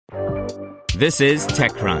This is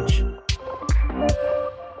TechCrunch.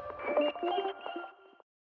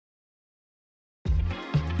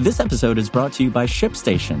 This episode is brought to you by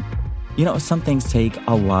ShipStation. You know, some things take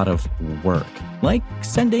a lot of work, like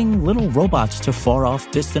sending little robots to far-off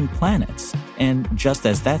distant planets. And just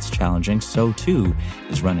as that's challenging, so too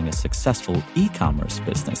is running a successful e-commerce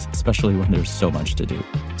business, especially when there's so much to do.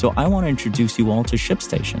 So I want to introduce you all to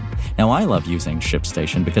ShipStation. Now, I love using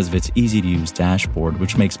ShipStation because of its easy-to-use dashboard,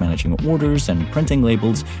 which makes managing orders and printing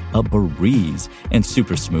labels a breeze and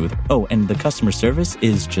super smooth. Oh, and the customer service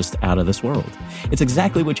is just out of this world. It's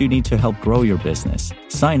exactly what you need to help grow your business.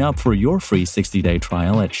 Sign up for your free 60-day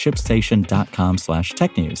trial at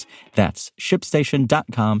shipstation.com/technews. That's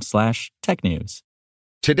shipstation.com/technews.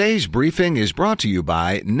 Today's briefing is brought to you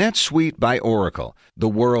by NetSuite by Oracle, the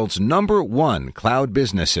world's #1 cloud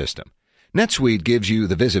business system. NetSuite gives you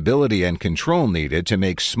the visibility and control needed to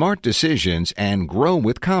make smart decisions and grow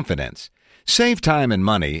with confidence. Save time and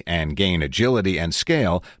money and gain agility and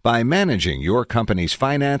scale by managing your company's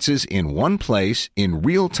finances in one place in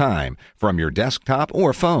real time from your desktop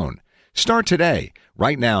or phone. Start today.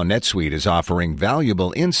 Right now, NetSuite is offering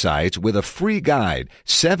valuable insights with a free guide,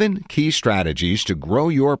 7 key strategies to grow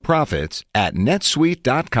your profits at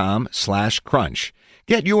netsuite.com/crunch.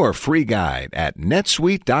 Get your free guide at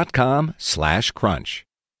netsuite.com/crunch.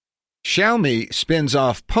 Xiaomi spins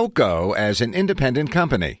off POCO as an independent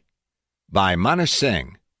company. By Manish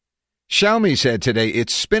Singh. Xiaomi said today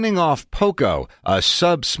it's spinning off POCO, a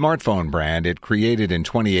sub-smartphone brand it created in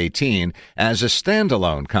 2018, as a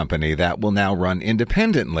standalone company that will now run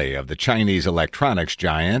independently of the Chinese electronics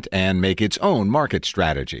giant and make its own market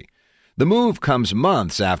strategy. The move comes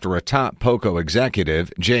months after a top POCO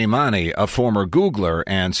executive, Jay Mani, a former Googler,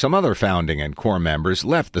 and some other founding and core members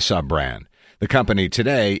left the sub-brand. The company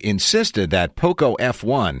today insisted that POCO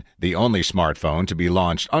F1, the only smartphone to be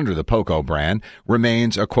launched under the POCO brand,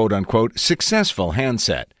 remains a quote-unquote successful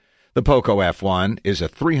handset. The POCO F1 is a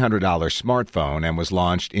 $300 smartphone and was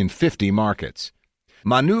launched in 50 markets.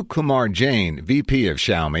 Manu Kumar Jain, VP of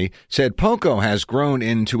Xiaomi, said POCO has grown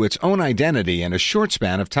into its own identity in a short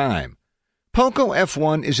span of time. POCO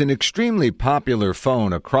F1 is an extremely popular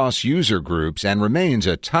phone across user groups and remains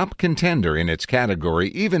a top contender in its category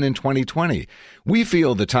even in 2020. We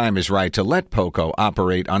feel the time is right to let POCO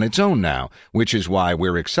operate on its own now, which is why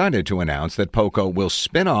we're excited to announce that POCO will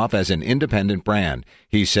spin off as an independent brand,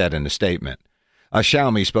 he said in a statement. A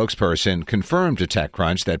Xiaomi spokesperson confirmed to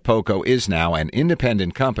TechCrunch that POCO is now an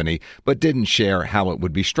independent company but didn't share how it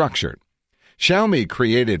would be structured. Xiaomi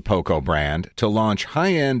created POCO brand to launch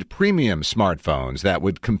high-end premium smartphones that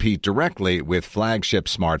would compete directly with flagship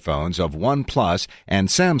smartphones of OnePlus and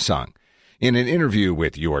Samsung. In an interview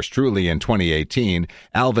with yours truly in 2018,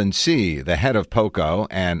 Alvin C., the head of POCO,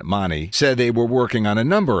 and Mani said they were working on a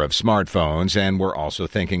number of smartphones and were also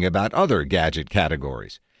thinking about other gadget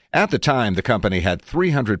categories. At the time, the company had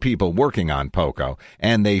 300 people working on POCO,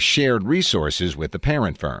 and they shared resources with the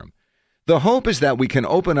parent firm. The hope is that we can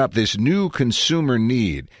open up this new consumer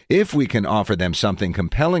need if we can offer them something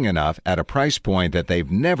compelling enough at a price point that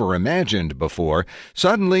they've never imagined before.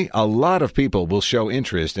 Suddenly, a lot of people will show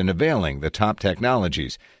interest in availing the top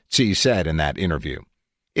technologies, Xi said in that interview.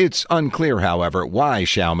 It's unclear, however, why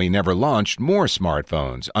Xiaomi never launched more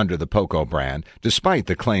smartphones under the POCO brand, despite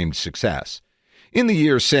the claimed success. In the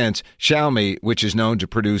years since, Xiaomi, which is known to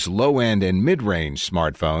produce low-end and mid-range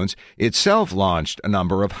smartphones, itself launched a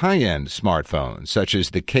number of high-end smartphones, such as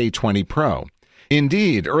the K20 Pro.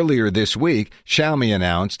 Indeed, earlier this week, Xiaomi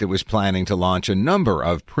announced it was planning to launch a number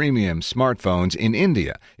of premium smartphones in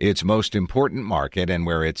India, its most important market and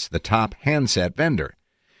where it's the top handset vendor.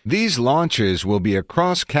 These launches will be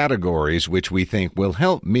across categories which we think will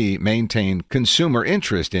help me maintain consumer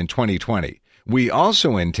interest in 2020. We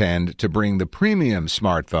also intend to bring the premium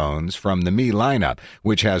smartphones from the Mi lineup,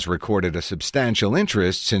 which has recorded a substantial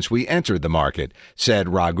interest since we entered the market,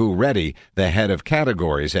 said Raghu Reddy, the head of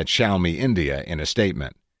categories at Xiaomi India, in a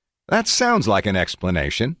statement. That sounds like an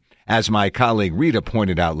explanation. As my colleague Rita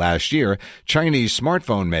pointed out last year, Chinese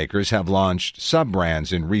smartphone makers have launched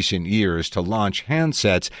sub-brands in recent years to launch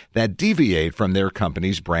handsets that deviate from their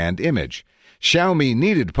company's brand image. Xiaomi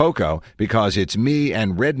needed POCO because its Mi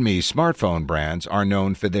and Redmi smartphone brands are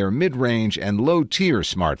known for their mid-range and low-tier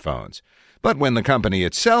smartphones. But when the company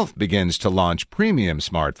itself begins to launch premium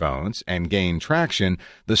smartphones and gain traction,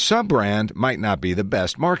 the sub-brand might not be the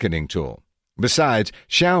best marketing tool. Besides,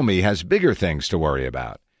 Xiaomi has bigger things to worry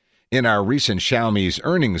about. In our recent Xiaomi's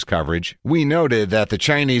earnings coverage, we noted that the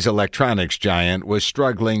Chinese electronics giant was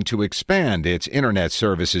struggling to expand its internet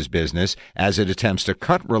services business as it attempts to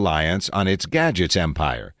cut reliance on its gadgets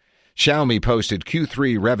empire. Xiaomi posted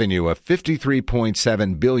Q3 revenue of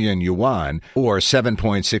 53.7 billion yuan, or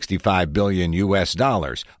 $7.65 billion US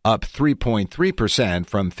dollars, up 3.3%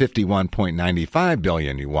 from 51.95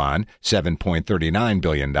 billion yuan, $7.39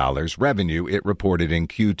 billion dollars revenue it reported in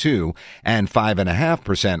Q2, and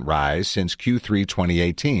 5.5% rise since Q3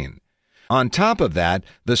 2018. On top of that,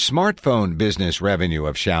 the smartphone business revenue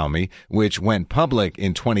of Xiaomi, which went public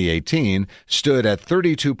in 2018, stood at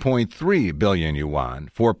 32.3 billion yuan,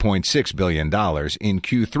 $4.6 billion in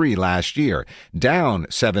Q3 last year, down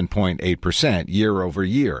 7.8% year over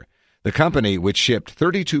year. The company, which shipped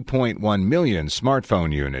 32.1 million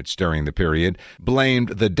smartphone units during the period,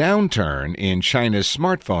 blamed the downturn in China's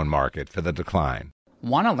smartphone market for the decline.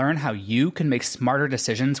 Want to learn how you can make smarter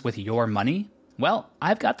decisions with your money? Well,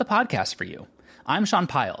 I've got the podcast for you. I'm Sean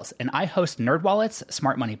Piles, and I host NerdWallet's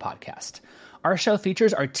Smart Money Podcast. Our show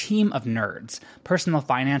features our team of nerds, personal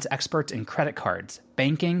finance experts in credit cards,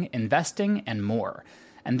 banking, investing, and more.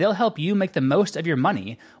 And they'll help you make the most of your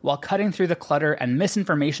money while cutting through the clutter and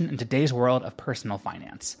misinformation in today's world of personal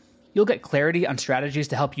finance. You'll get clarity on strategies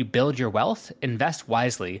to help you build your wealth, invest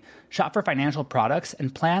wisely, shop for financial products,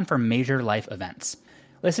 and plan for major life events.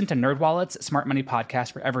 Listen to NerdWallet's Smart Money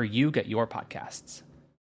Podcast wherever you get your podcasts.